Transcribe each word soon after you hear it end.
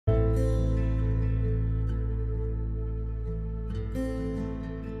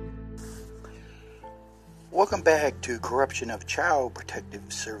Welcome back to Corruption of Child Protective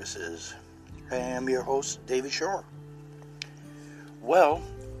Services. I am your host, David Shore. Well,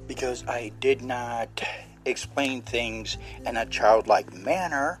 because I did not explain things in a childlike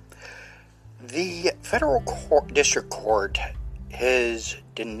manner, the federal district court has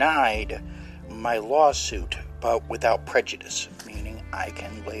denied my lawsuit, but without prejudice, meaning I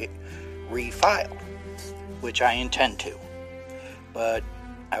can refile, which I intend to. But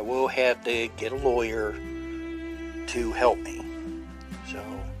I will have to get a lawyer to help me. So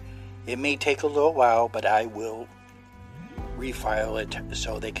it may take a little while, but I will refile it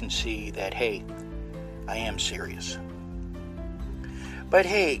so they can see that, hey, I am serious. But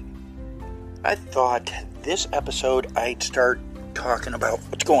hey, I thought this episode I'd start talking about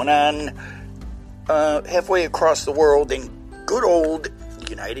what's going on halfway across the world in good old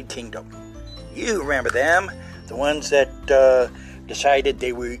United Kingdom. You remember them, the ones that decided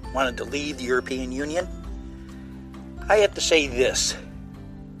they wanted to leave the European Union? I have to say this.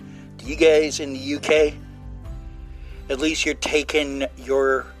 Do you guys in the UK, at least you're taking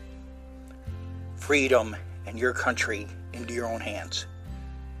your freedom and your country into your own hands.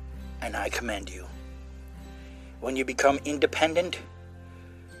 And I commend you. When you become independent,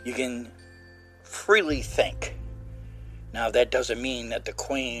 you can freely think. Now, that doesn't mean that the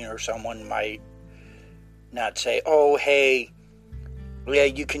Queen or someone might not say, oh, hey, yeah,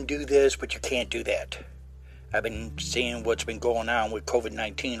 you can do this, but you can't do that. I've been seeing what's been going on with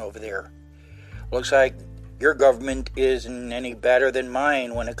COVID-19 over there. Looks like your government isn't any better than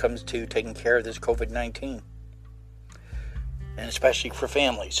mine when it comes to taking care of this COVID-19. And especially for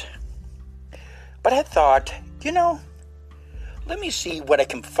families. But I thought, let me see what I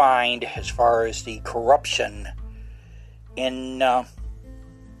can find as far as the corruption in the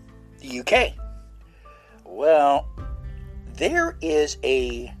UK. Well, there is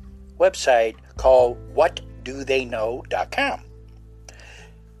a website called whatdotheyknow.com.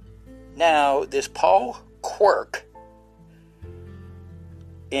 Now, this Paul Quirk,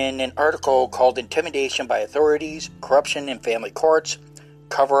 in an article called Intimidation by Authorities, Corruption in Family Courts,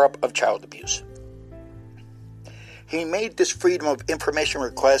 Cover-Up of Child Abuse. He made this Freedom of Information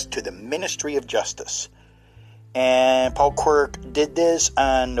request to the Ministry of Justice. And Paul Quirk did this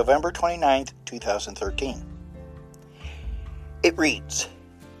on November 29th, 2013. It reads,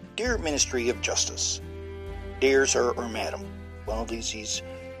 Dear Ministry of Justice, Dear Sir or Madam, well, at least he's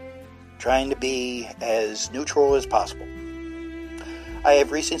trying to be as neutral as possible. I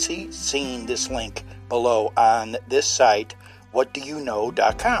have recently seen this link below on this site,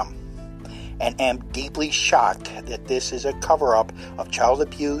 whatdoyouknow.com, and am deeply shocked that this is a cover-up of child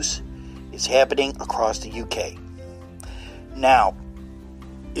abuse is happening across the UK. Now,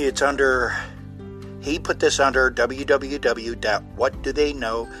 it's under... He put this under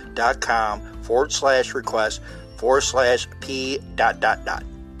www.whatdotheyknow.com/request/P ...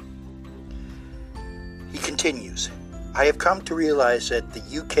 He continues, I have come to realize that the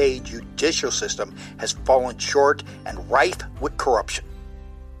UK judicial system has fallen short and rife with corruption.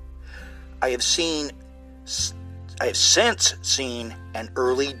 I have since seen an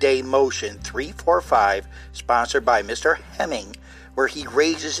early day motion 345 sponsored by Mr. Hemming, where he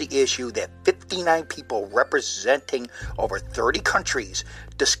raises the issue that 59 people representing over 30 countries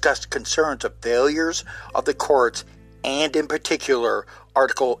discussed concerns of failures of the courts and in particular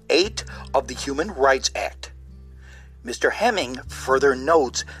Article 8 of the Human Rights Act. Mr. Hemming further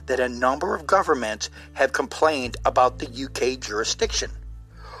notes that a number of governments have complained about the UK jurisdiction.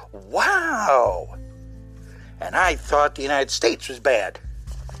 Wow! And I thought the United States was bad.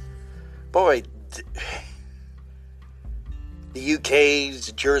 Boy, the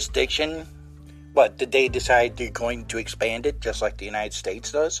UK's jurisdiction, what, did they decide they're going to expand it just like the United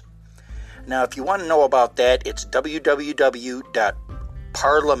States does? Now, if you want to know about that, it's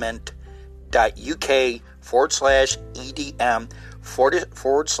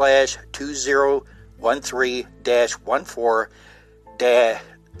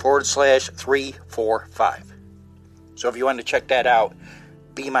So if you want to check that out,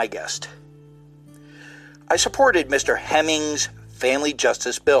 be my guest. I supported Mr. Hemming's Family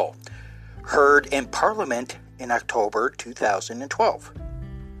Justice Bill, heard in Parliament in October 2012.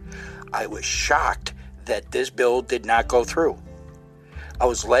 I was shocked that this bill did not go through. I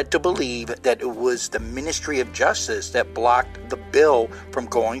was led to believe that it was the Ministry of Justice that blocked the bill from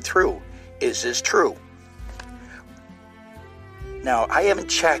going through. Is this true? Now, I haven't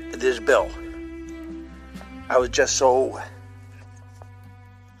checked this bill. I was just so...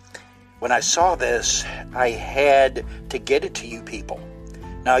 When I saw this, I had to get it to you people.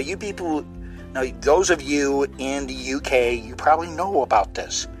 Now, those of you in the UK, you probably know about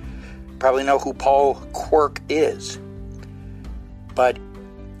this. probably know who Paul Quirk is. But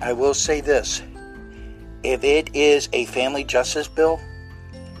I will say this. If it is a family justice bill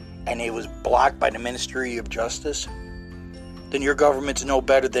and it was blocked by the Ministry of Justice, then your government's no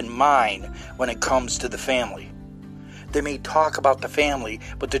better than mine when it comes to the family. They may talk about the family,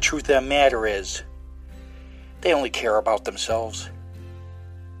 but the truth of the matter is, they only care about themselves.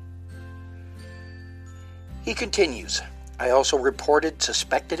 He continues, I also reported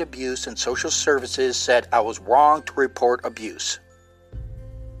suspected abuse and social services said I was wrong to report abuse.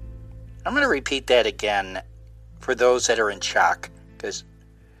 I'm going to repeat that again for those that are in shock, because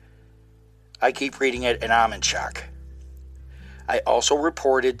I keep reading it and I'm in shock. I also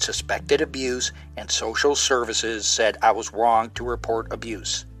reported suspected abuse and social services said I was wrong to report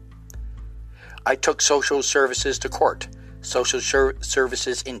abuse. I took social services to court. Social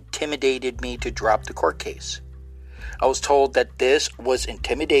services intimidated me to drop the court case. I was told that this was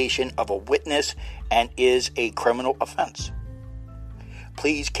intimidation of a witness and is a criminal offense.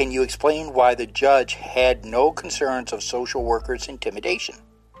 Please, can you explain why the judge had no concerns of social workers' intimidation?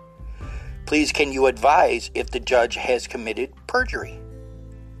 Please, can you advise if the judge has committed perjury?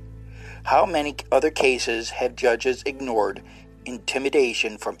 How many other cases have judges ignored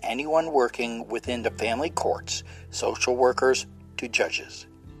intimidation from anyone working within the family courts, social workers to judges?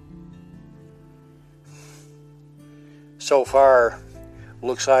 So far,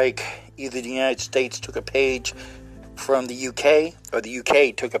 looks like either the United States took a page from the UK, or the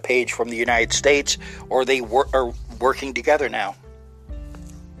UK took a page from the United States, or they are working together now.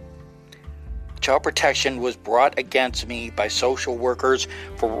 Child protection was brought against me by social workers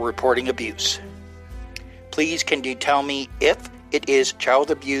for reporting abuse. Please, can you tell me if it is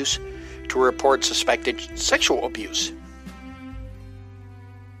child abuse to report suspected sexual abuse?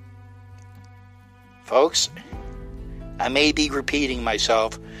 Folks, I may be repeating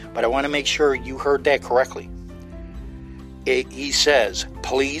myself, but I want to make sure you heard that correctly. He says,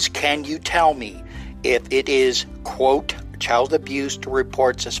 please, can you tell me if it is, quote, child abuse to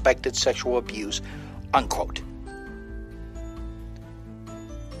report suspected sexual abuse, unquote.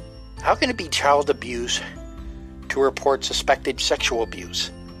 How can it be child abuse to report suspected sexual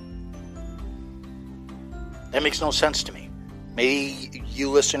abuse? That makes no sense to me. Maybe you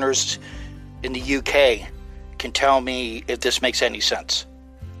listeners in the UK can tell me if this makes any sense.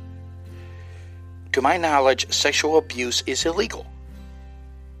 To my knowledge, sexual abuse is illegal.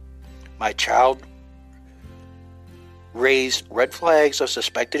 My child raised red flags of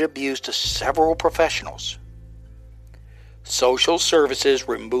suspected abuse to several professionals. Social services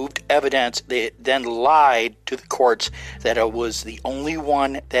removed evidence. They then lied to the courts that I was the only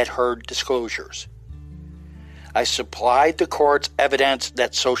one that heard disclosures. I supplied the courts evidence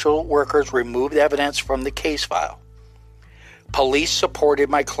that social workers removed evidence from the case file. Police supported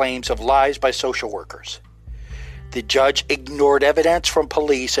my claims of lies by social workers. The judge ignored evidence from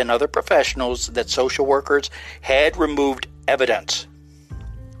police and other professionals that social workers had removed evidence.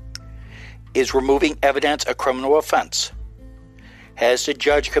 Is removing evidence a criminal offense? Has the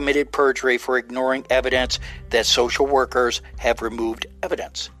judge committed perjury for ignoring evidence that social workers have removed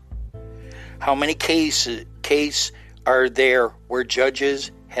evidence? How many cases are there where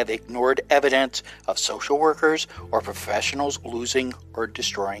judges have ignored evidence of social workers or professionals losing or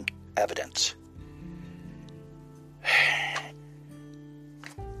destroying evidence?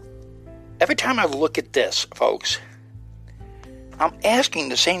 Every time I look at this, folks, I'm asking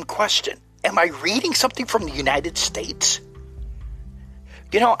the same question. Am I reading something from the United States?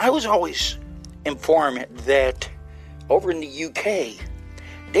 You know, I was always informed that over in the UK,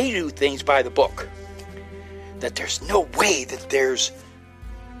 they do things by the book. That there's no way that there's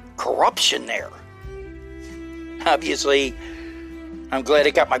corruption there. Obviously, I'm glad I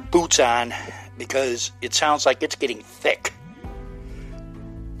got my boots on because it sounds like it's getting thick.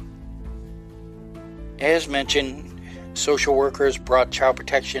 As mentioned, social workers brought child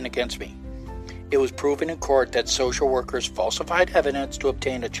protection against me. It was proven in court that social workers falsified evidence to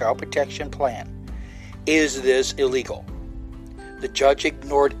obtain a child protection plan. Is this illegal? The judge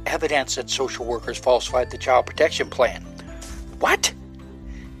ignored evidence that social workers falsified the child protection plan. What?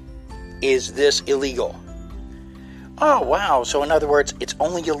 Is this illegal? Oh, wow. So in other words, it's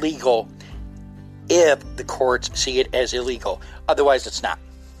only illegal if the courts see it as illegal. Otherwise, it's not.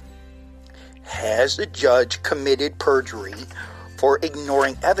 Has the judge committed perjury for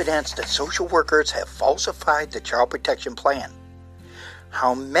ignoring evidence that social workers have falsified the child protection plan?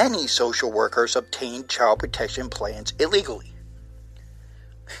 How many social workers obtained child protection plans illegally?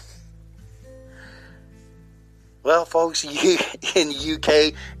 Well, folks, in the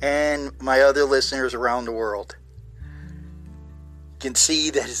UK and my other listeners around the world, can see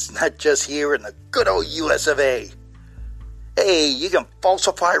that it's not just here in the good old US of A. Hey, you can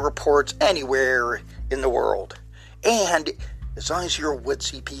falsify reports anywhere in the world. And as long as you're with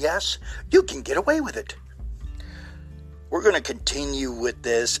CPS, you can get away with it. We're going to continue with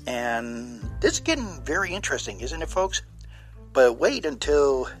this, and this is getting very interesting, isn't it, folks? But wait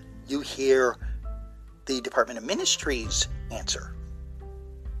until you hear the Department of Ministry's answer.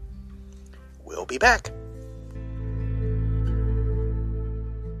 We'll be back.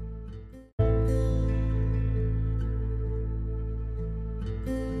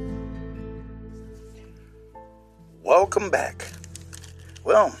 Welcome back.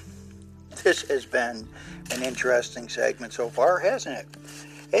 Well, this has been an interesting segment so far, hasn't it?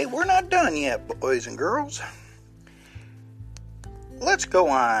 Hey, we're not done yet, boys and girls. Let's go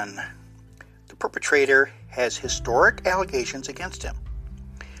on. The perpetrator has historic allegations against him.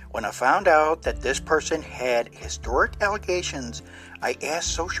 When I found out that this person had historic allegations, I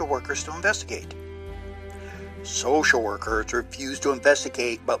asked social workers to investigate. Social workers refused to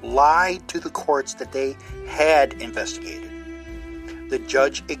investigate but lied to the courts that they had investigated. The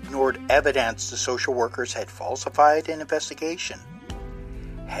judge ignored evidence the social workers had falsified an investigation.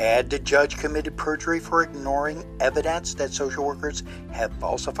 Had the judge committed perjury for ignoring evidence that social workers had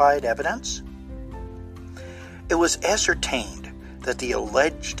falsified evidence? It was ascertained that the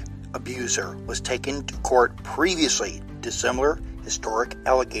alleged abuser was taken to court previously to similar historic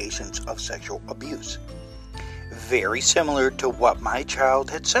allegations of sexual abuse. Very similar to what my child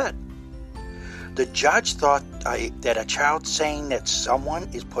had said. The judge thought that a child saying that someone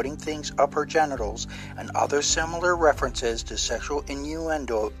is putting things up her genitals and other similar references to sexual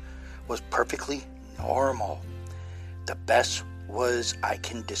innuendo was perfectly normal. The best was I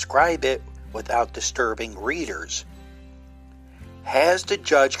can describe it without disturbing readers. Has the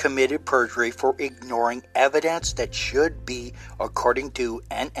judge committed perjury for ignoring evidence that should be, according to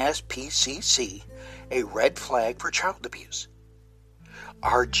NSPCC, a red flag for child abuse?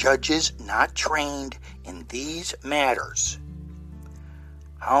 Are judges not trained in these matters?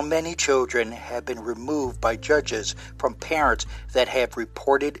 How many children have been removed by judges from parents that have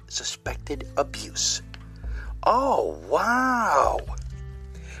reported suspected abuse? Oh, wow.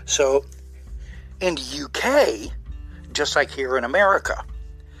 So, in the UK, just like here in America,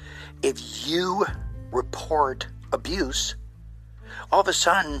 if you report abuse, all of a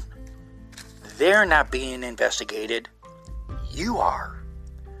sudden, they're not being investigated. You are.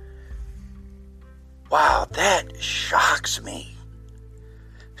 Wow, that shocks me.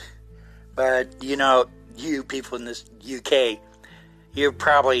 But, you people in this UK, you're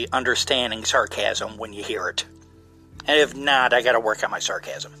probably understanding sarcasm when you hear it. And if not, I gotta work on my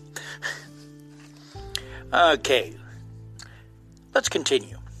sarcasm. Okay, let's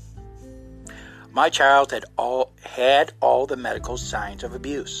continue. My child had all the medical signs of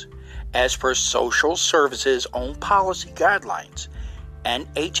abuse, as per Social Services' own policy guidelines,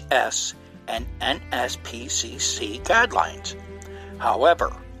 NHS and NSPCC guidelines.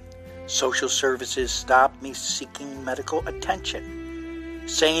 However, Social Services stopped me seeking medical attention,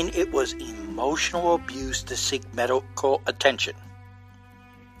 saying it was emotional abuse to seek medical attention.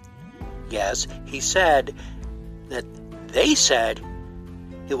 Yes, they said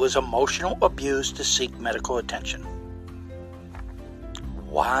it was emotional abuse to seek medical attention.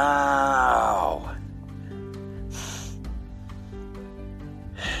 Wow.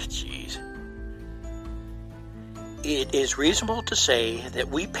 Jeez. It is reasonable to say that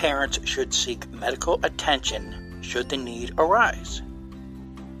we parents should seek medical attention should the need arise.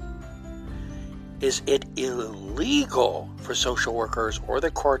 Is it illegal for social workers or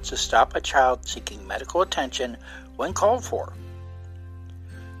the courts to stop a child seeking medical attention when called for?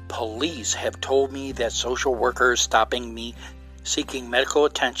 Police have told me that social workers stopping me seeking medical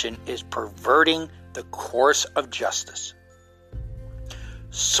attention is perverting the course of justice.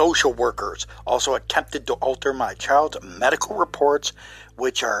 Social workers also attempted to alter my child's medical reports,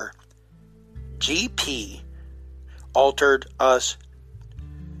 which our GP altered us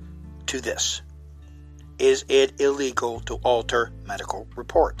to this. Is it illegal to alter medical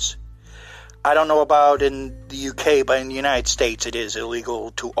reports? I don't know about in the UK, but in the United States it is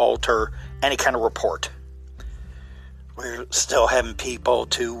illegal to alter any kind of report. We're still having people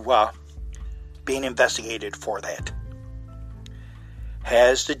being investigated for that.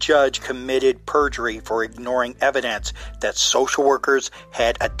 Has the judge committed perjury for ignoring evidence that social workers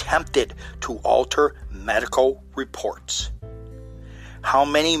had attempted to alter medical reports? How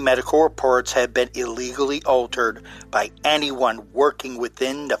many medical reports have been illegally altered by anyone working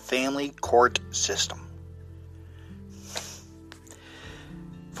within the family court system?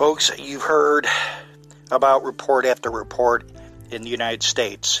 Folks, you've heard about report after report in the United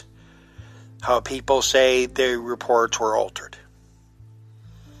States, how people say their reports were altered.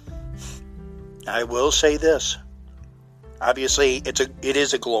 I will say this. Obviously, it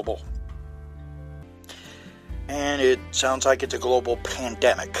is a global. And it sounds like it's a global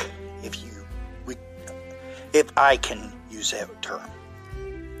pandemic, if I can use that term.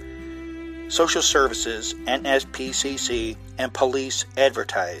 Social services, NSPCC, and police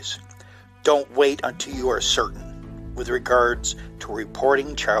advertise, don't wait until you are certain with regards to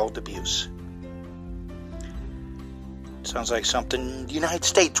reporting child abuse. Sounds like something the United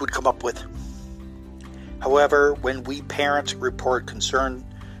States would come up with. However, when we parents report concerns,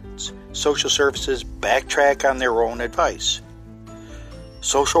 social services backtrack on their own advice.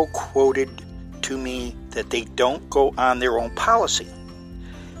 Social quoted to me that they don't go on their own policy.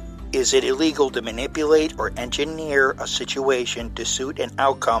 Is it illegal to manipulate or engineer a situation to suit an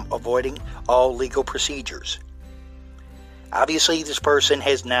outcome, avoiding all legal procedures? Obviously, this person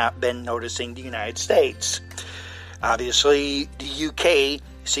has not been noticing the United States. Obviously, the UK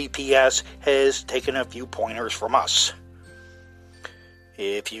CPS has taken a few pointers from us.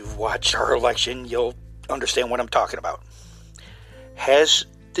 If you've watched our election, you'll understand what I'm talking about. Has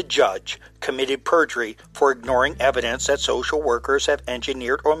the judge committed perjury for ignoring evidence that social workers have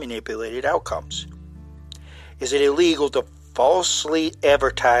engineered or manipulated outcomes? Is it illegal to falsely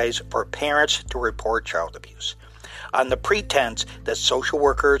advertise for parents to report child abuse, on the pretense that social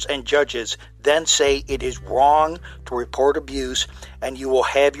workers and judges then say it is wrong to report abuse and you will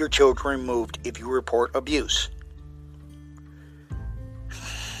have your children removed if you report abuse?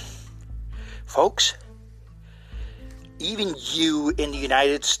 Folks, even you in the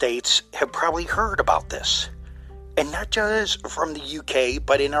United States have probably heard about this. And not just from the UK,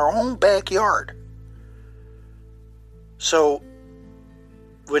 but in our own backyard. So,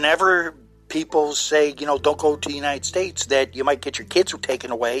 whenever people say, don't go to the United States, that you might get your kids taken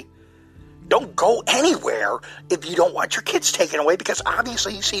away, don't go anywhere if you don't want your kids taken away, because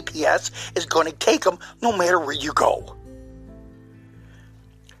obviously CPS is going to take them no matter where you go.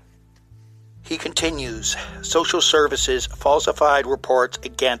 He continues, social services falsified reports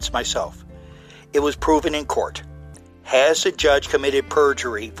against myself. It was proven in court. Has the judge committed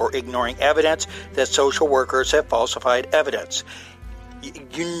perjury for ignoring evidence that social workers have falsified evidence?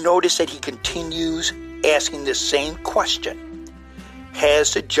 You notice that he continues asking the same question.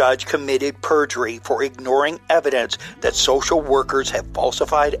 Has the judge committed perjury for ignoring evidence that social workers have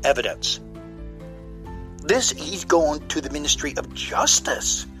falsified evidence? He's going to the Ministry of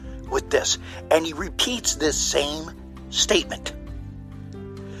Justice with this, and he repeats this same statement.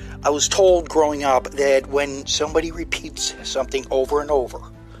 I was told growing up that when somebody repeats something over and over,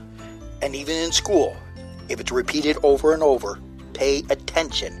 and even in school, if it's repeated over and over, pay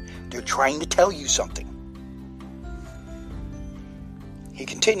attention. They're trying to tell you something. He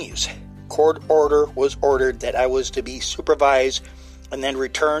continues, court order was ordered that I was to be supervised and then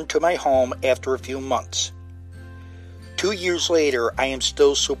returned to my home after a few months. 2 years later, I am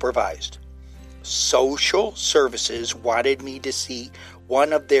still supervised. Social services wanted me to see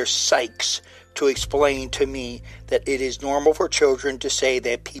one of their psychs to explain to me that it is normal for children to say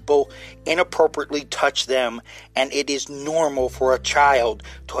that people inappropriately touch them, and it is normal for a child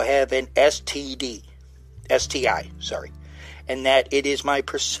to have an STI, and that it is my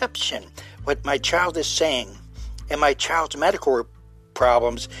perception what my child is saying, and my child's medical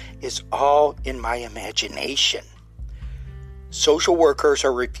problems is all in my imagination. Social workers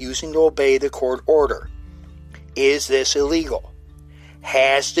are refusing to obey the court order. Is this illegal?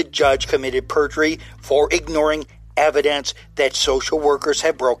 Has the judge committed perjury for ignoring evidence that social workers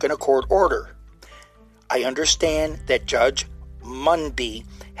have broken a court order? I understand that Judge Munby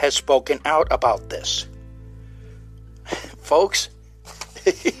has spoken out about this. Folks,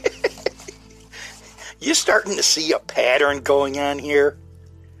 you starting to see a pattern going on here?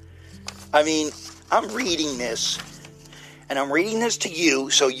 I mean, I'm reading this. And I'm reading this to you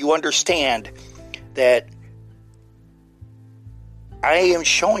so you understand that I am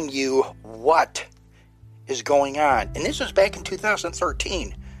showing you what is going on. And this was back in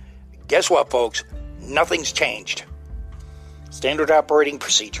 2013. Guess what, folks? Nothing's changed. Standard operating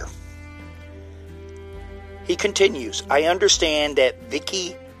procedure. He continues, I understand that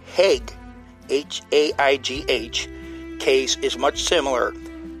Vicky Haigh, Haigh, case is much similar,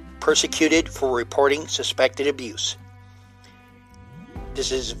 persecuted for reporting suspected abuse.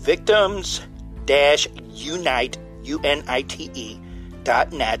 This is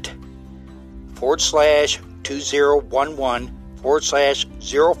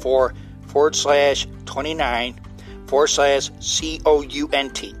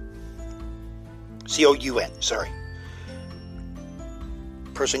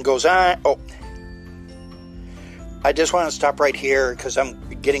person goes on. Oh, I just want to stop right here because I'm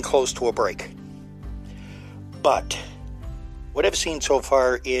getting close to a break. But what I've seen so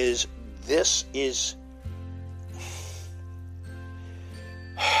far is this is...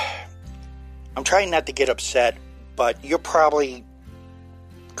 I'm trying not to get upset, but you're probably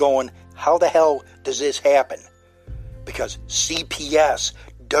going, how the hell does this happen? Because CPS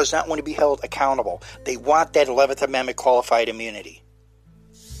does not want to be held accountable. They want that 11th Amendment qualified immunity.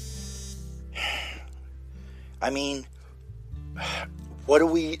 I mean, what do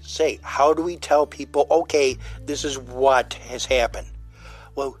we say? How do we tell people, okay, this is what has happened?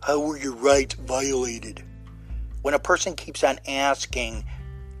 Well, how were your rights violated? When a person keeps on asking,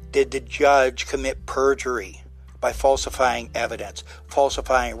 did the judge commit perjury by falsifying evidence,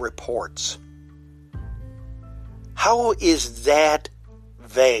 falsifying reports? How is that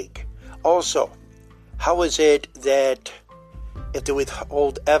vague? Also, how is it that if they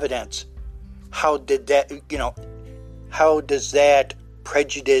withhold evidence, how does that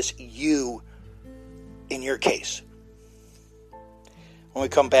prejudice you in your case? When we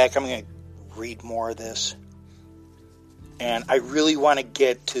come back, I'm going to read more of this. And I really want to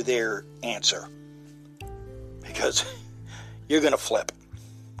get to their answer. Because you're going to flip.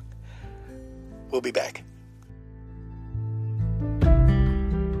 We'll be back.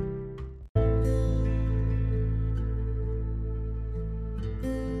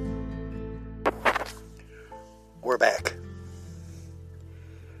 We're back.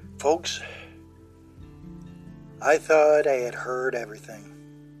 Folks, I thought I had heard everything.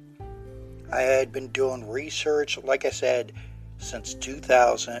 I had been doing research, like I said, since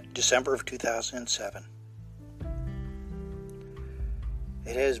December of 2007.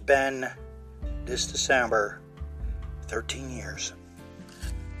 It has been, this December, 13 years.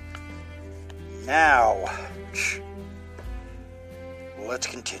 Now, let's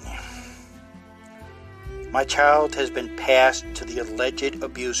continue. My child has been passed to the alleged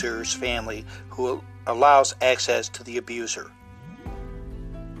abuser's family, who allows access to the abuser.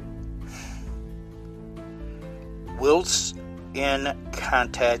 Whilst in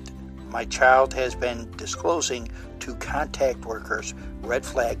contact, my child has been disclosing to contact workers red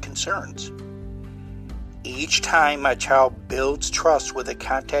flag concerns. Each time my child builds trust with a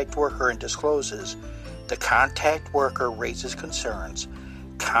contact worker and discloses, the contact worker raises concerns.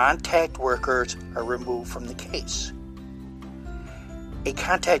 Contact workers are removed from the case. A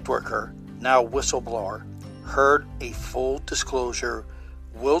contact worker, now whistleblower, heard a full disclosure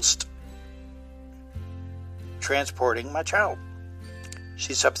whilst transporting my child.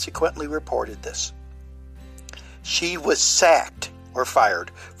 She subsequently reported this. She was sacked or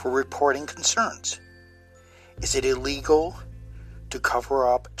fired for reporting concerns. Is it illegal to cover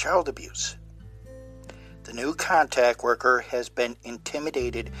up child abuse? The new contact worker has been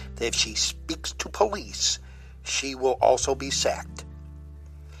intimidated that if she speaks to police, she will also be sacked.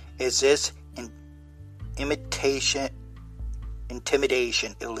 Is this intimidation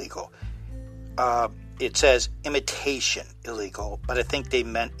illegal? It says imitation illegal, but I think they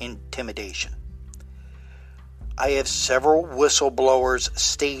meant intimidation. I have several whistleblowers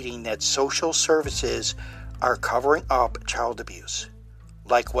stating that social services are covering up child abuse,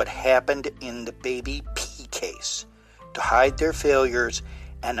 like what happened in the Baby P case, to hide their failures,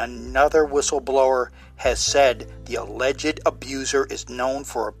 and another whistleblower has said the alleged abuser is known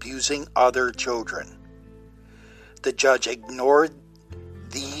for abusing other children. The judge ignored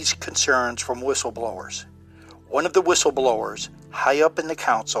these concerns from whistleblowers. One of the whistleblowers, high up in the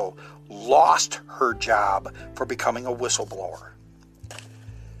council, lost her job for becoming a whistleblower.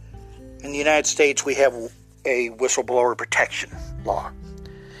 In the United States, we have a whistleblower protection law.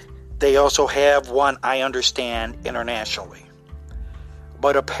 They also have one, I understand, internationally.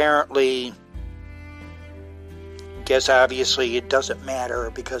 But apparently, guess obviously it doesn't matter,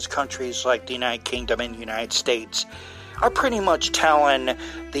 because countries like the United Kingdom and the United States are pretty much telling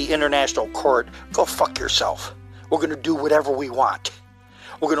the international court, go fuck yourself. We're going to do whatever we want.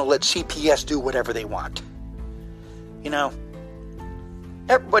 We're going to let CPS do whatever they want. You know,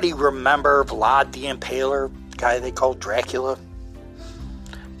 everybody remember Vlad the Impaler, the guy they called Dracula?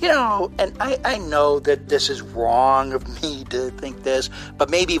 You know, and I know that this is wrong of me to think this, but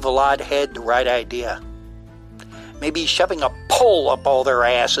maybe Vlad had the right idea. Maybe shoving a pole up all their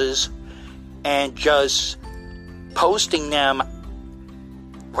asses and just posting them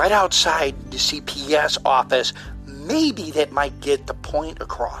right outside the CPS office, maybe that might get the point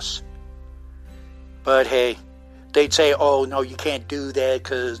across. But hey, they'd say, oh no, you can't do that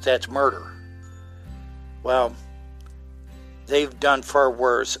because that's murder. Well, they've done far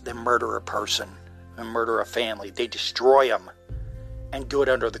worse than murder a person and murder a family. They destroy them and do it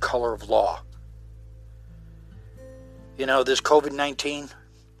under the color of law. You know, this COVID-19,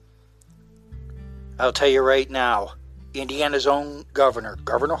 I'll tell you right now, Indiana's own governor,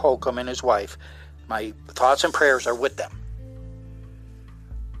 Governor Holcomb and his wife, my thoughts and prayers are with them.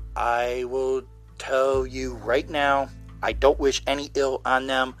 I will tell you right now, I don't wish any ill on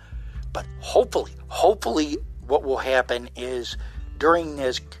them, but hopefully what will happen is during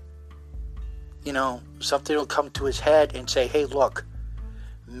this, you know, something will come to his head and say, hey, look,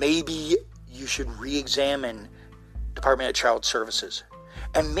 maybe you should re-examine Department of Child Services.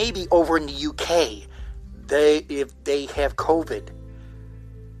 And maybe over in the UK, if they have COVID,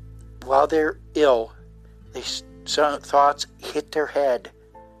 while they're ill, some thoughts hit their head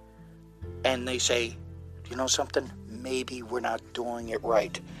and they say, you know something? Maybe we're not doing it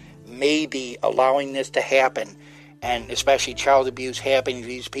right. Maybe allowing this to happen, and especially child abuse happening to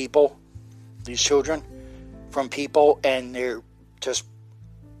these people, these children, from people, and they're just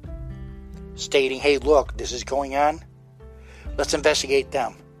stating, hey, look, this is going on. Let's investigate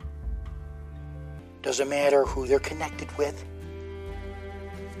them. Doesn't matter who they're connected with,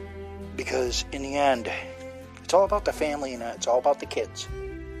 because in the end, it's all about the family and it's all about the kids.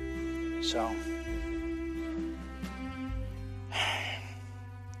 So,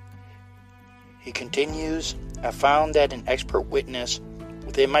 he continues, I found that an expert witness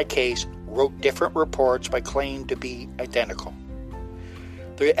within my case wrote different reports but claimed to be identical.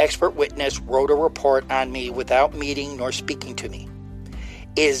 The expert witness wrote a report on me without meeting nor speaking to me.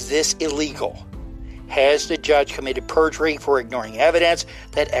 Is this illegal? Has the judge committed perjury for ignoring evidence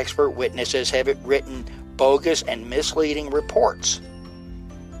that expert witnesses have written bogus and misleading reports?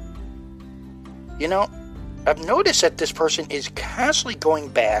 You know, I've noticed that this person is constantly going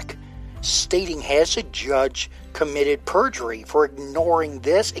back, stating, has the judge committed perjury for ignoring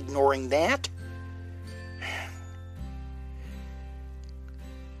this, ignoring that?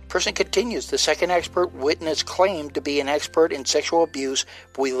 Person continues, the second expert witness claimed to be an expert in sexual abuse,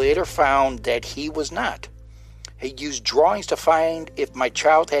 but we later found that he was not. He used drawings to find if my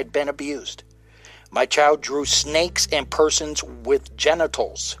child had been abused. My child drew snakes and persons with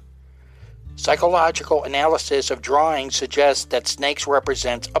genitals. Psychological analysis of drawings suggests that snakes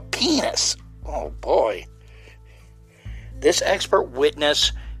represent a penis. Oh boy. This expert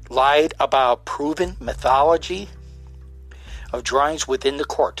witness lied about proven mythology of drawings within the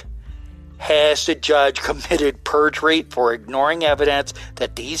court. Has the judge committed perjury for ignoring evidence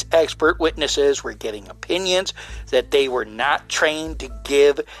that these expert witnesses were giving opinions that they were not trained to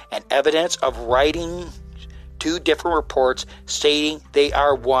give, and evidence of writing two different reports stating they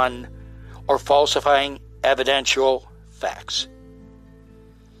are one, or falsifying evidential facts?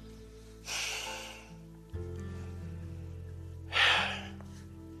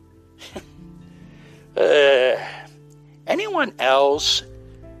 Anyone else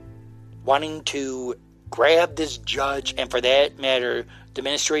wanting to grab this judge, and for that matter, the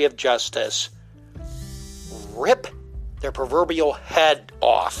Ministry of Justice, rip their proverbial head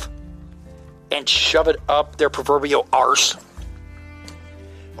off and shove it up their proverbial arse,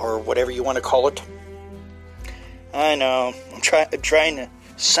 or whatever you want to call it? I know, I'm trying to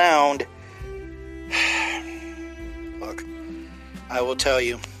sound... Look, I will tell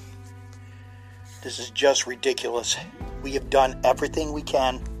you, this is just ridiculous. We have done everything we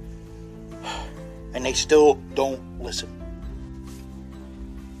can, and they still don't listen.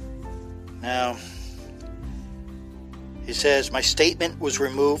 Now, he says, my statement was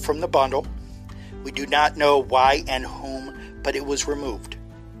removed from the bundle. We do not know why and whom, but it was removed.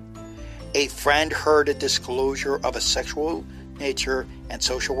 A friend heard a disclosure of a sexual nature, and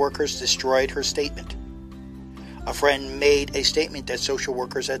social workers destroyed her statement. A friend made a statement that social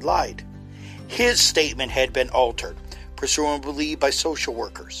workers had lied. His statement had been altered, presumably by social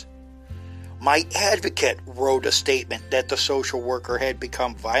workers. My advocate wrote a statement that the social worker had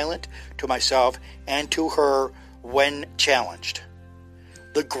become violent to myself and to her when challenged.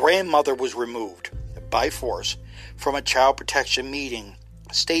 The grandmother was removed by force from a child protection meeting,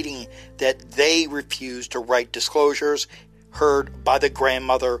 stating that they refused to write disclosures heard by the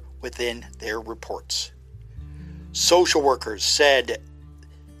grandmother within their reports. Social workers said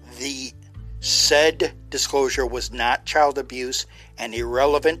the said disclosure was not child abuse and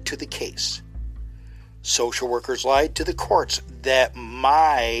irrelevant to the case. Social workers lied to the courts that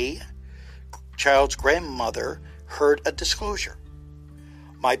my child's grandmother heard a disclosure.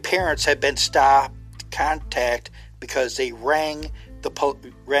 My parents had been stopped contact because they rang the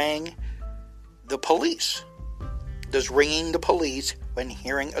police. Does ringing the police when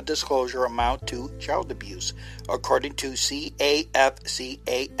hearing a disclosure amount to child abuse, according to CAFCASS,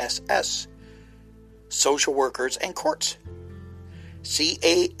 social workers, and courts?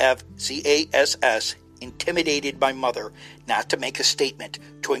 CASS intimidated my mother not to make a statement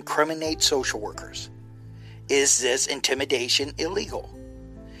to incriminate social workers. Is this intimidation illegal?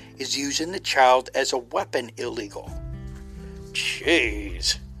 Is using the child as a weapon illegal?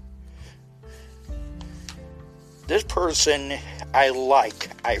 Jeez. This person I like.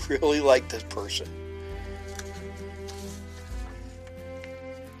 I really like this person.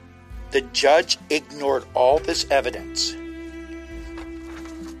 The judge ignored all this evidence.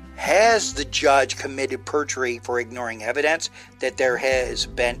 Has the judge committed perjury for ignoring evidence that there has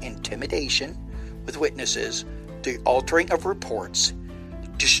been intimidation with witnesses, the altering of reports,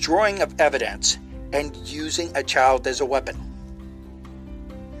 destroying of evidence, and using a child as a weapon?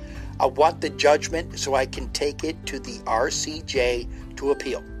 I want the judgment so I can take it to the RCJ to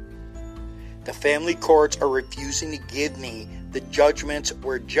appeal. The family courts are refusing to give me the judgments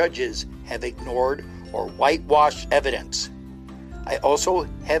where judges have ignored or whitewashed evidence. I also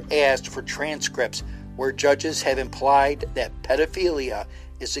have asked for transcripts where judges have implied that pedophilia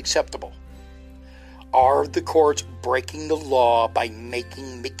is acceptable. Are the courts breaking the law by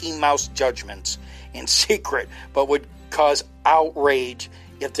making Mickey Mouse judgments in secret but would cause outrage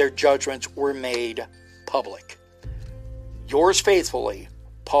if their judgments were made public? Yours faithfully,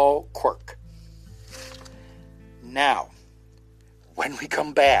 Paul Quirk. Now, when we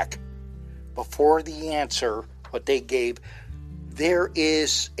come back, before the answer, what they gave, there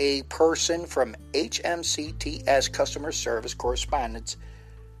is a person from HMCTS Customer Service Correspondence,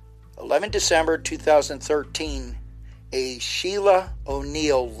 11 December 2013, a Sheila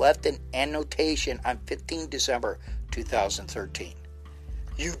O'Neill left an annotation on 15 December 2013.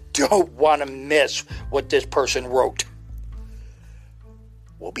 You don't want to miss what this person wrote.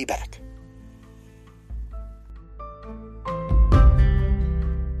 We'll be back.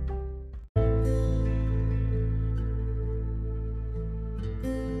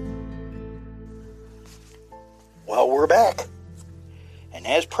 Well, we're back. And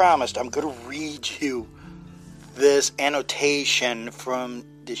as promised, I'm going to read you this annotation from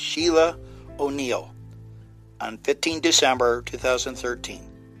the Sheila O'Neill on 15 December 2013.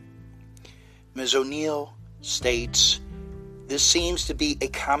 Ms. O'Neill states, "This seems to be a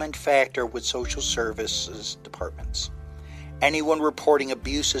common factor with social services departments. Anyone reporting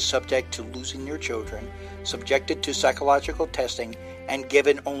abuse is subject to losing their children, subjected to psychological testing, and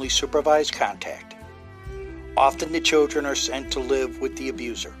given only supervised contact. Often the children are sent to live with the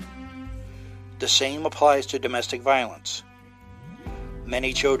abuser. The same applies to domestic violence.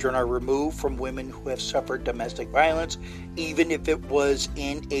 Many children are removed from women who have suffered domestic violence, even if it was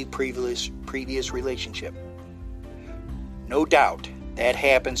in a previous relationship. No doubt that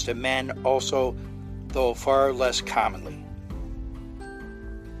happens to men also, though far less commonly."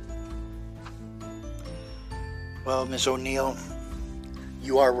 Well, Ms. O'Neill,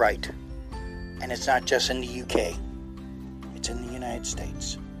 you are right. And it's not just in the UK. It's in the United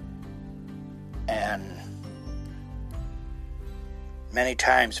States. And many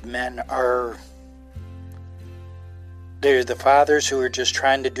times men they're the fathers who are just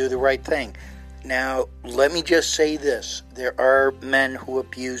trying to do the right thing. Now, let me just say this. There are men who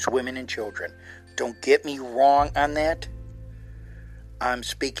abuse women and children. Don't get me wrong on that. I'm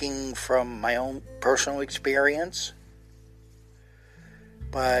speaking from my own personal experience.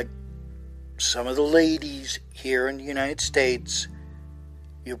 But some of the ladies here in the United States,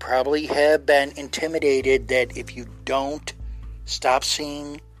 you probably have been intimidated that if you don't stop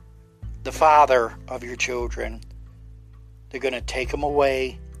seeing the father of your children, they're going to take them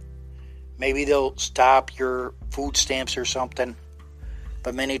away. Maybe they'll stop your food stamps or something.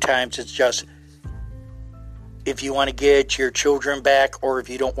 But many times it's just, if you want to get your children back or if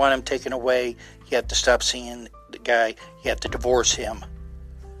you don't want them taken away, you have to stop seeing the guy. You have to divorce him.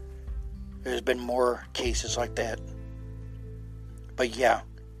 There's been more cases like that. But yeah,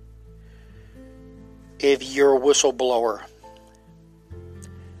 if you're a whistleblower,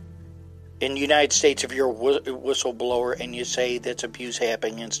 in the United States, if you're a whistleblower and you say that's abuse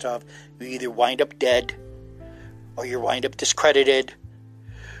happening and stuff, you either wind up dead, or you wind up discredited,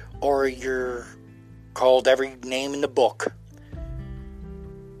 or you're called every name in the book.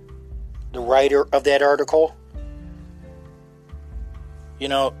 The writer of that article,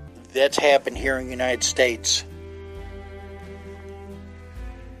 that's happened here in the United States.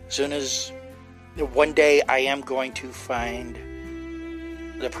 As soon as one day I am going to find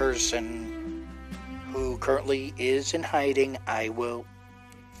the person who currently is in hiding, I will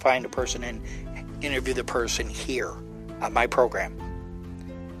find a person and interview the person here on my program.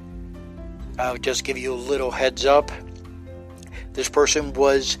 I'll just give you a little heads up. This person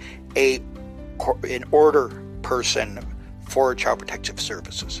was an order person for Child Protective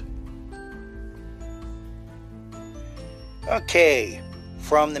Services. Okay,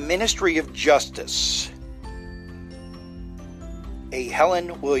 from the Ministry of Justice. A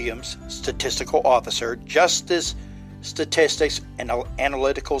Helen Williams, Statistical Officer, Justice Statistics and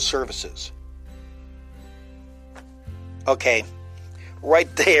Analytical Services. Okay,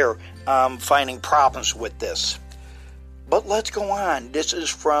 right there, I'm finding problems with this. But let's go on. This is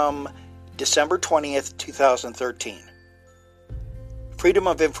from December 20th, 2013. Freedom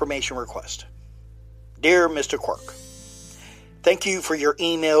of Information Request. Dear Mr. Quirk, thank you for your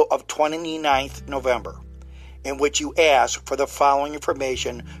email of 29th November, in which you asked for the following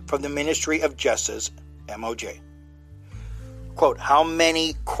information from the Ministry of Justice, MOJ. Quote, how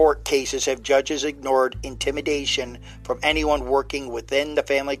many court cases have judges ignored intimidation from anyone working within the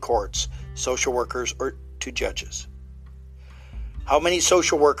family courts, social workers, or to judges? How many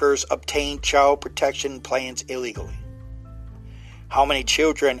social workers obtain child protection plans illegally? How many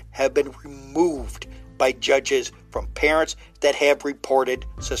children have been removed by judges from parents that have reported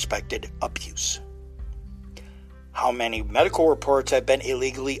suspected abuse? How many medical reports have been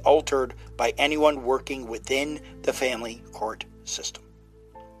illegally altered by anyone working within the family court system?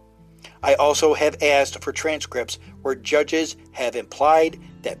 I also have asked for transcripts where judges have implied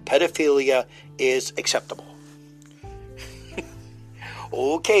that pedophilia is acceptable.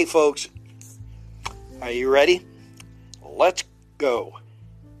 Okay, folks. Are you ready? Let's go.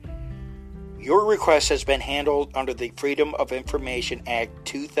 Your request has been handled under the Freedom of Information Act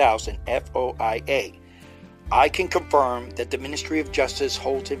 2000 FOIA. I can confirm that the Ministry of Justice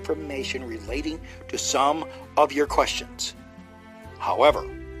holds information relating to some of your questions. However,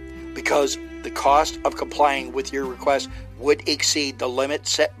 because the cost of complying with your request would exceed the limit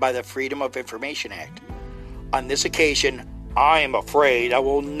set by the Freedom of Information Act, on this occasion, I am afraid I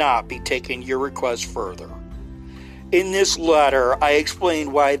will not be taking your request further. In this letter, I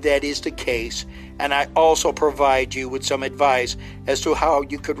explain why that is the case, and I also provide you with some advice as to how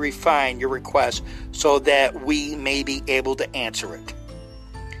you could refine your request so that we may be able to answer it.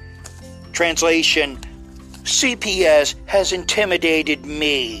 Translation: CPS has intimidated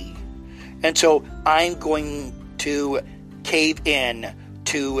me, and so I'm going to cave in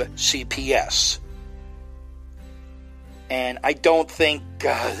to CPS. And I don't think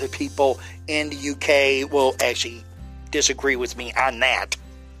the people in the UK will actually disagree with me on that.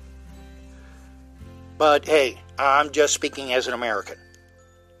 But hey, I'm just speaking as an American.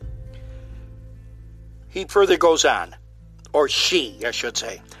 He further goes on, or she, I should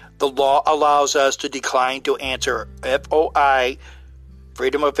say. The law allows us to decline to answer FOI,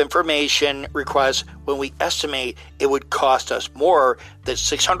 Freedom of Information requests, when we estimate it would cost us more than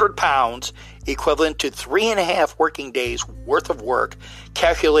 £600, equivalent to 3.5 working days worth of work,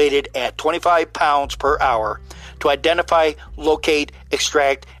 calculated at £25 per hour, to identify, locate,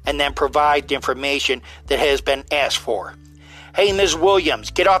 extract, and then provide the information that has been asked for. Hey, Ms. Williams,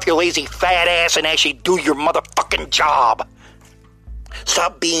 get off your lazy fat ass and actually do your motherfucking job.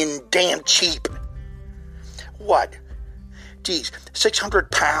 Stop being damn cheap. What? Geez,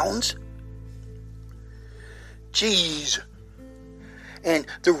 £600? Jeez. And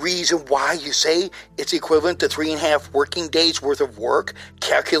the reason why you say it's equivalent to 3.5 working days worth of work,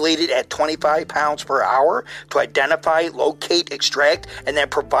 calculated at £25 per hour, to identify, locate, extract, and then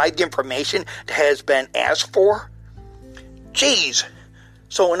provide the information that has been asked for? Jeez.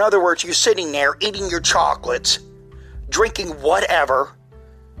 So in other words, you're sitting there eating your chocolates, drinking whatever,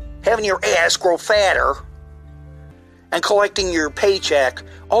 having your ass grow fatter, and collecting your paycheck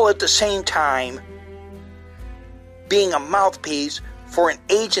all at the same time, being a mouthpiece for an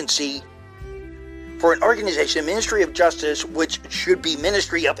agency, for an organization, Ministry of Justice, which should be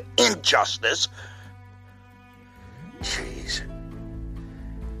Ministry of Injustice. Jeez.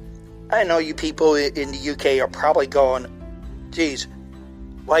 I know you people in the UK are probably going, geez,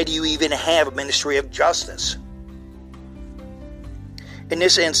 why do you even have a Ministry of Justice? In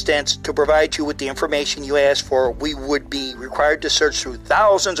this instance, to provide you with the information you asked for, we would be required to search through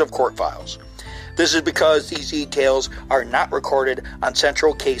thousands of court files. This is because these details are not recorded on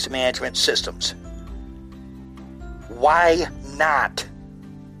central case management systems. Why not?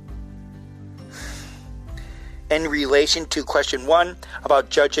 In relation to question 1 about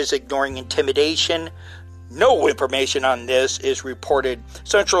judges ignoring intimidation, no information on this is reported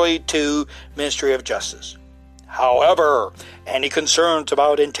centrally to Ministry of Justice. However, any concerns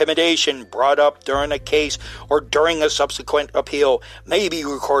about intimidation brought up during a case or during a subsequent appeal may be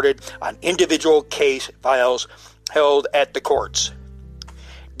recorded on individual case files held at the courts.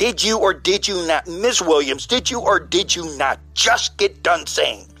 Did you or did you not, Ms. Williams, did you or did you not just get done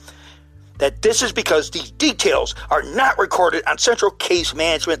saying that this is because these details are not recorded on central case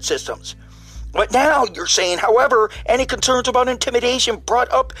management systems. But now you're saying, however, any concerns about intimidation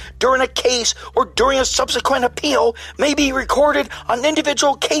brought up during a case or during a subsequent appeal may be recorded on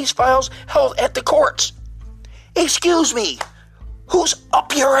individual case files held at the courts. Excuse me, who's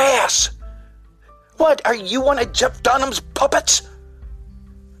up your ass? What, are you one of Jeff Dunham's puppets?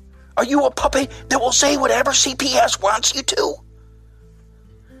 Are you a puppet that will say whatever CPS wants you to?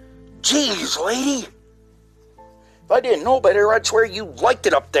 Jeez, lady. If I didn't know better, I'd swear you liked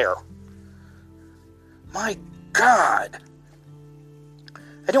it up there. My God.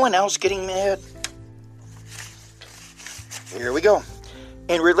 Anyone else getting mad? Here we go.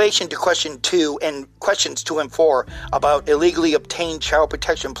 In relation to question 2 and questions 2 and 4 about illegally obtained child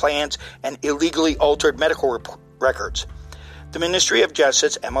protection plans and illegally altered medical records, the Ministry of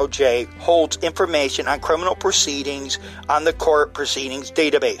Justice, MOJ, holds information on criminal proceedings on the court proceedings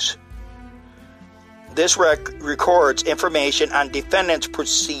database. This records information on defendants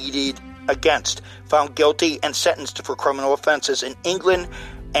proceeded against, found guilty and sentenced for criminal offenses in England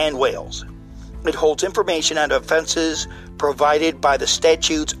and Wales. It holds information on offenses provided by the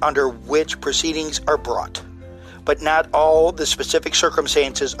statutes under which proceedings are brought, but not all the specific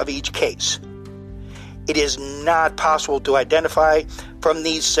circumstances of each case. It is not possible to identify from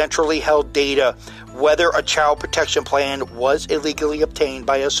these centrally held data whether a child protection plan was illegally obtained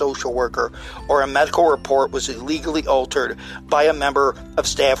by a social worker or a medical report was illegally altered by a member of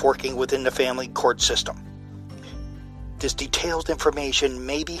staff working within the family court system. This detailed information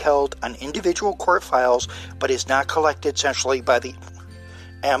may be held on individual court files, but is not collected centrally by the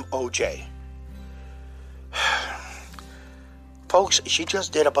MOJ. Folks, she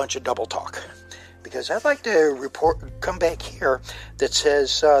just did a bunch of double talk. Because I'd like to come back here that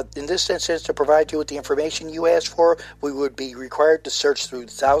says, in this instance, to provide you with the information you asked for, we would be required to search through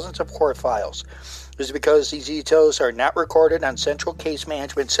thousands of court files. This is because these details are not recorded on central case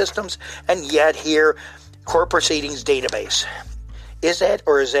management systems, and yet here, court proceedings database. Is that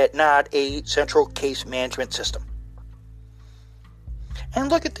or is that not a central case management system? And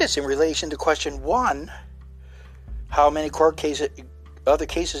look at this in relation to question 1. How many other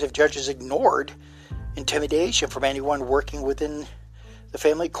cases have judges ignored intimidation from anyone working within the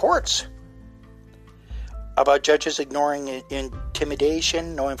family courts? About judges ignoring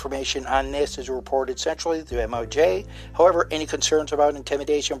intimidation, no information on this is reported centrally through MOJ. However, any concerns about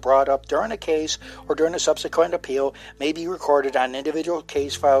intimidation brought up during a case or during a subsequent appeal may be recorded on individual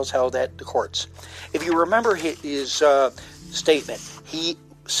case files held at the courts. If you remember his statement, he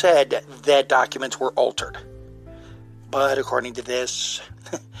said that documents were altered. But according to this,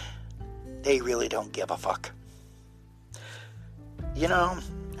 they really don't give a fuck. You know,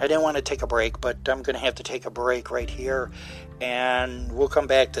 I didn't want to take a break, but I'm going to have to take a break right here, and we'll come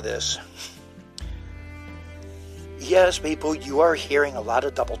back to this. Yes, people, you are hearing a lot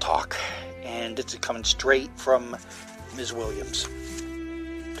of double talk, and it's coming straight from Ms. Williams.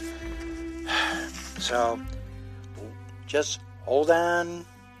 So, just hold on,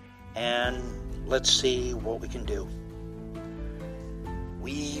 and let's see what we can do.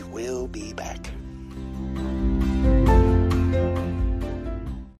 We will be back.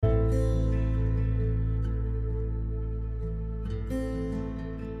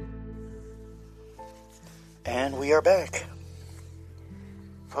 And we are back.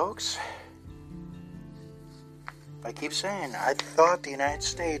 Folks, I keep saying, I thought the United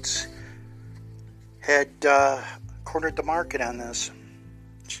States had cornered the market on this.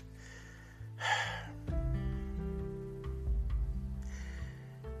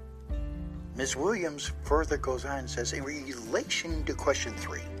 Ms. Williams further goes on and says, in relation to question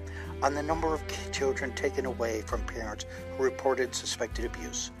 3, on the number of children taken away from parents who reported suspected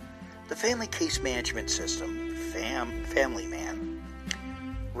abuse, the Family Case Management System, Family Man,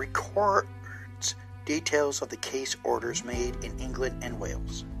 records details of the case orders made in England and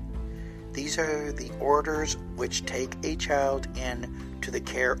Wales. These are the orders which take a child in to the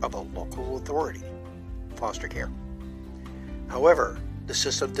care of a local authority, foster care. However, the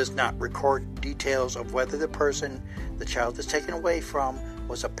system does not record details of whether the person the child is taken away from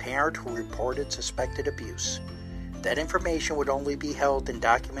was a parent who reported suspected abuse. That information would only be held in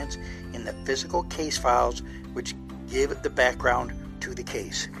documents in the physical case files which give the background to the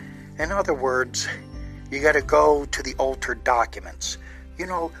case. In other words, you got to go to the altered documents. You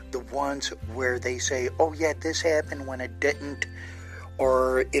know, the ones where they say, oh yeah, this happened when it didn't.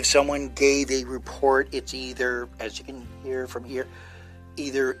 Or if someone gave a report, it's either, as you can hear from here,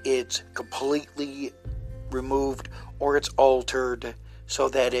 either it's completely removed or it's altered so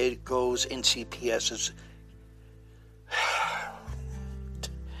that it goes in CPS's.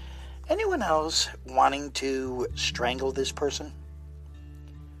 Anyone else wanting to strangle this person?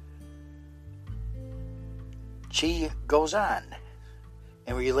 She goes on.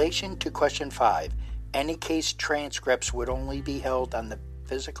 In relation to question 5, any case transcripts would only be held on the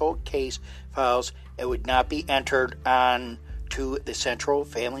physical case files and would not be entered on to the central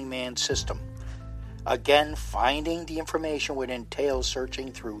family man system. Again, finding the information would entail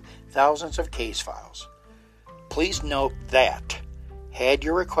searching through thousands of case files. Please note that, had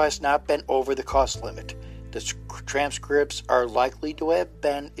your request not been over the cost limit, the transcripts are likely to have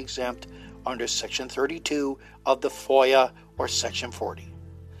been exempt under Section 32 of the FOIA or Section 40.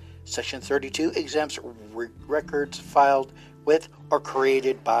 Section 32 exempts records filed with or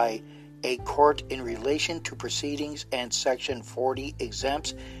created by a court in relation to proceedings, and Section 40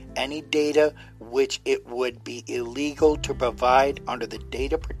 exempts any data which it would be illegal to provide under the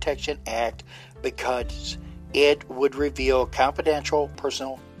Data Protection Act because it would reveal confidential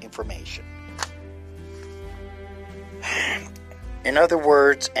personal information. In other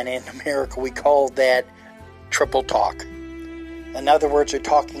words, and in America we call that triple talk. In other words, they're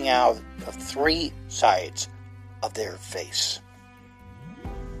talking out of three sides of their face.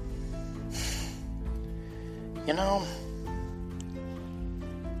 You know,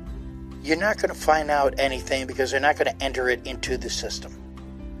 you're not going to find out anything because they're not going to enter it into the system.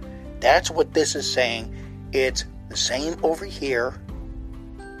 That's what this is saying. It's the same over here.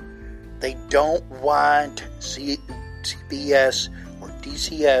 They don't want CBS or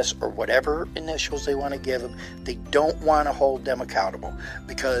DCS or whatever initials they want to give them. They don't want to hold them accountable.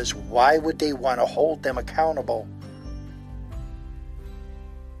 Because why would they want to hold them accountable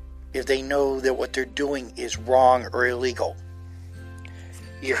if they know that what they're doing is wrong or illegal?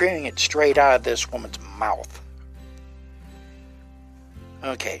 You're hearing it straight out of this woman's mouth.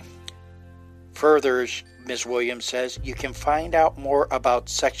 Okay. Further, Ms. Williams says, you can find out more about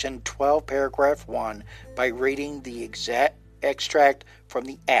Section 12, Paragraph 1 by reading the exact extract from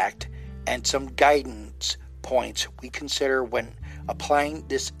the Act and some guidance points we consider when applying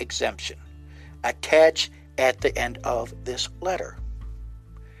this exemption, attached at the end of this letter.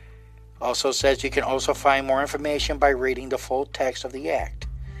 Also says you can also find more information by reading the full text of the Act.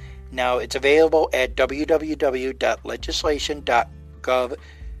 Now, it's available at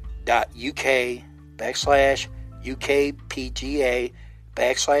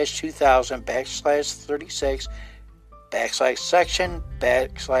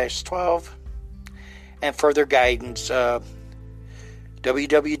and further guidance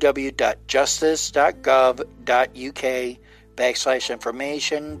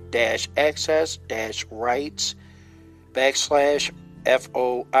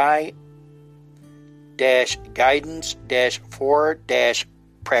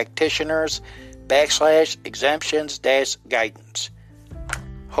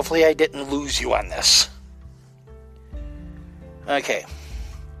Hopefully I didn't lose you on this. Okay.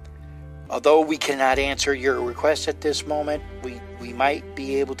 Although we cannot answer your request at this moment, we might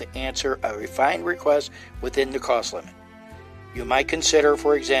be able to answer a refined request within the cost limit. You might consider,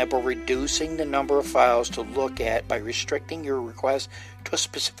 for example, reducing the number of files to look at by restricting your request to a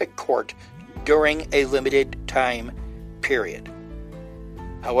specific court during a limited time period.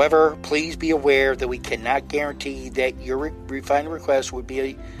 However, please be aware that we cannot guarantee that your refined request would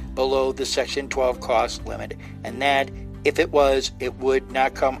be below the Section 12 cost limit, and that if it was, it would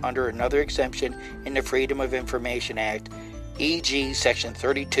not come under another exemption in the Freedom of Information Act, e.g. Section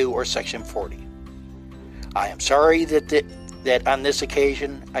 32 or Section 40. I am sorry that on this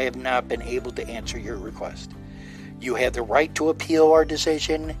occasion I have not been able to answer your request. You have the right to appeal our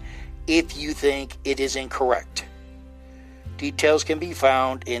decision if you think it is incorrect. Details can be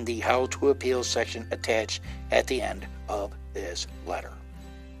found in the How to Appeal section attached at the end of this letter.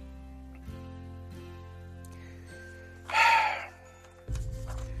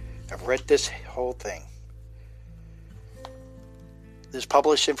 I've read this whole thing. This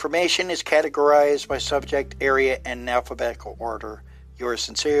published information is categorized by subject, area, and in alphabetical order. Yours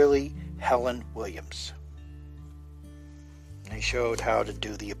sincerely, Helen Williams. They showed how to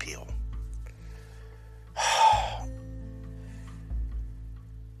do the appeal.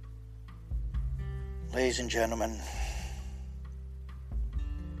 Ladies and gentlemen,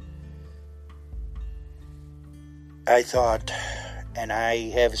 I thought, and I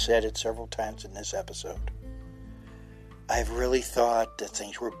have said it several times in this episode, I've really thought that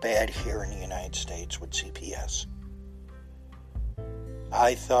things were bad here in the United States with CPS.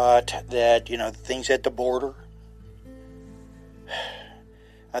 I thought that, things at the border,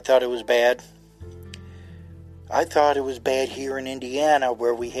 I thought it was bad. I thought it was bad here in Indiana,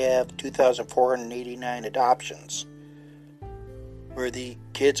 where we have 2,489 adoptions. where the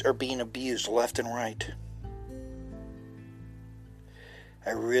kids are being abused left and right.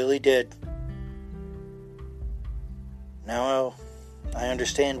 I really did. Now I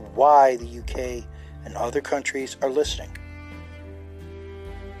understand why the UK and other countries are listening.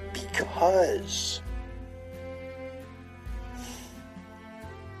 Because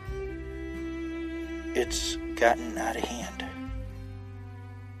it's gotten out of hand.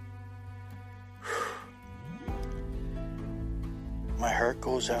 My heart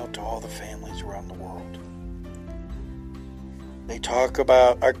goes out to all the families around the world.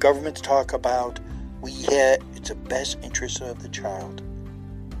 Our governments talk about it's the best interest of the child.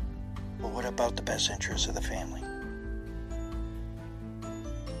 But what about the best interest of the family?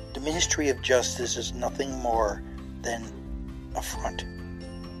 The Ministry of Justice is nothing more than a front,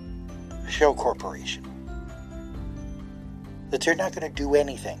 a shell corporation. That they're not going to do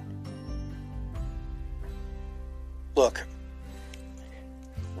anything. Look,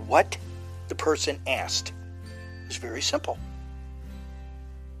 what the person asked is very simple.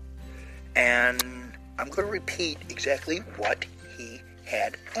 And I'm going to repeat exactly what he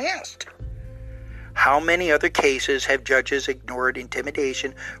had asked. How many other cases have judges ignored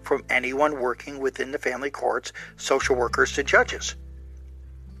intimidation from anyone working within the family courts, social workers to judges?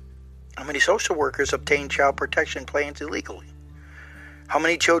 How many social workers obtain child protection plans illegally? How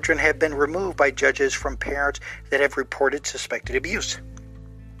many children have been removed by judges from parents that have reported suspected abuse?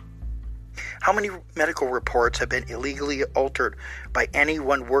 How many medical reports have been illegally altered by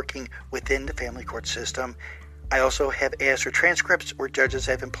anyone working within the family court system? I also have asked for transcripts where judges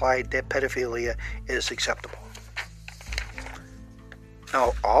have implied that pedophilia is acceptable.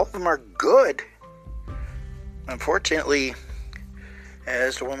 Now, all of them are good. Unfortunately,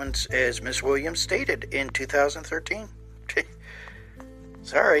 as Miss Williams stated in 2013,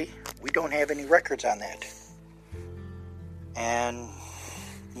 sorry, we don't have any records on that. And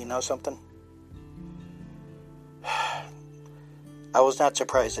you know something? I was not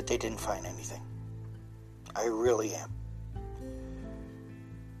surprised that they didn't find anything. I really am.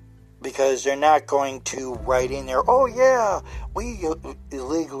 Because they're not going to write in there, oh yeah, we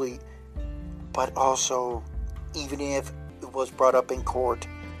illegally, but also, even if it was brought up in court,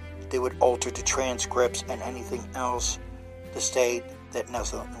 they would alter the transcripts and anything else to state that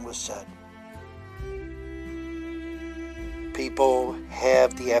nothing was said. People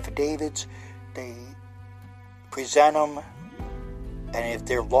have the affidavits, they present them, and if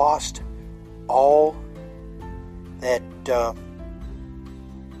they're lost, all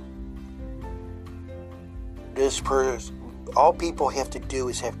people have to do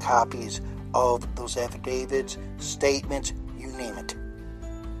is have copies of those affidavits, statements, you name it.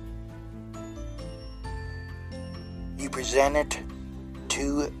 You present it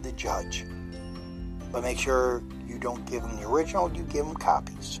to the judge, but make sure you don't give them the original, you give them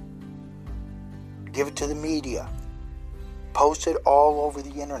copies. Give it to the media. Post it all over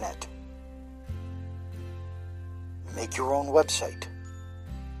the internet. Make your own website.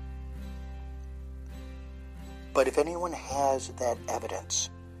 But if anyone has that evidence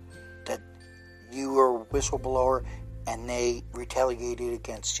that you are a whistleblower and they retaliated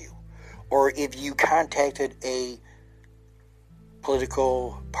against you, or if you contacted a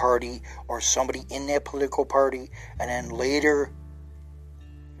political party or somebody in that political party and then later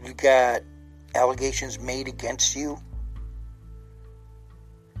you got allegations made against you,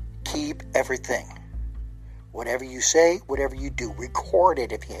 keep everything. Whatever you say, whatever you do, record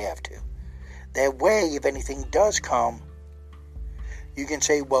it if you have to. That way, if anything does come, you can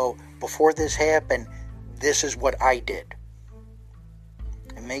say, well, before this happened, this is what I did.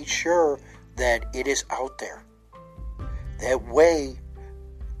 And make sure that it is out there. That way,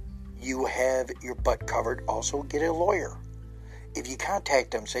 you have your butt covered. Also, get a lawyer. If you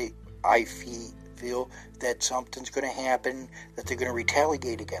contact them, say, I feel that something's going to happen, that they're going to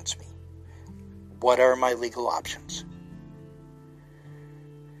retaliate against me. What are my legal options?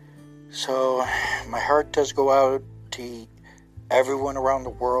 So, my heart does go out to everyone around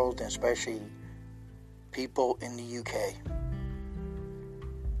the world, and especially people in the UK.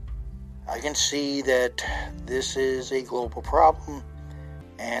 I can see that this is a global problem,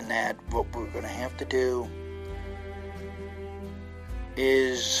 and that what we're going to have to do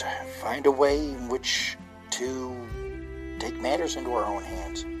is find a way in which to take matters into our own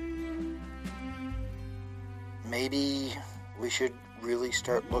hands. Maybe we should really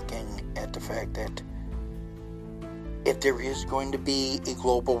start looking at the fact that if there is going to be a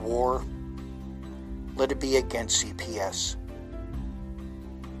global war, let it be against CPS.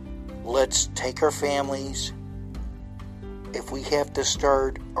 Let's take our families. If we have to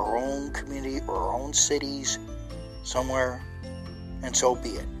start our own community or our own cities somewhere, and so be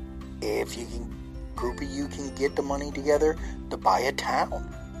it. If you can, group of you can get the money together to buy a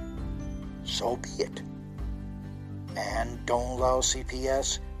town, so be it. And don't allow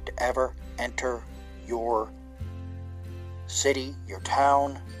CPS to ever enter your city, your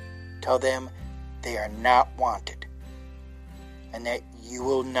town. Tell them they are not wanted and that you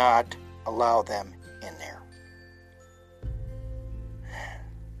will not allow them in there.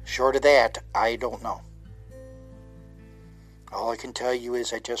 Short of that, I don't know. All I can tell you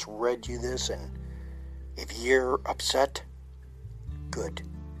is I just read you this, and if you're upset, good.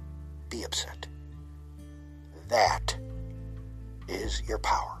 Be upset. That is your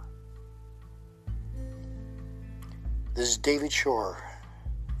power. This is David Shore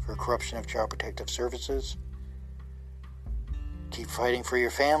for Corruption of Child Protective Services. Keep fighting for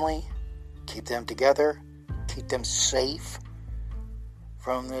your family. Keep them together. Keep them safe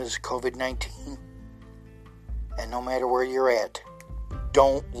from this COVID-19. And no matter where you're at,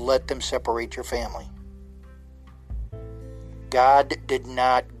 don't let them separate your family. God did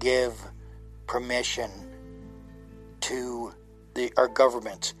not give permission to our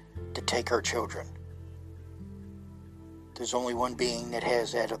government to take our children. There's only one being that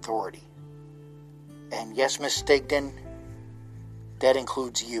has that authority. And yes, Miss Stigdon, that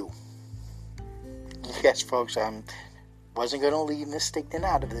includes you. Yes, folks, I wasn't going to leave Miss Stigdon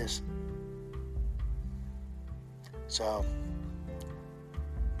out of this. So,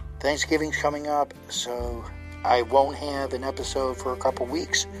 Thanksgiving's coming up, so I won't have an episode for a couple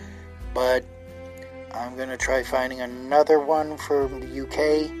weeks, but I'm going to try finding another one from the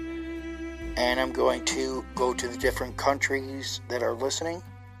UK, and I'm going to go to the different countries that are listening.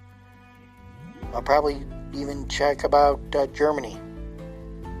 I'll probably even check about Germany,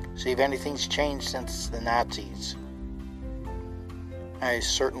 see if anything's changed since the Nazis. I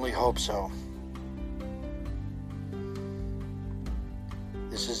certainly hope so.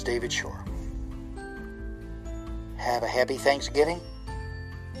 This is David Shore. Have a happy Thanksgiving.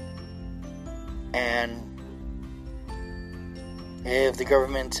 And if the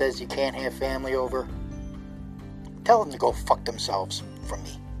government says you can't have family over, tell them to go fuck themselves from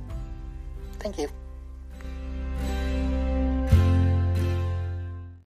me. Thank you.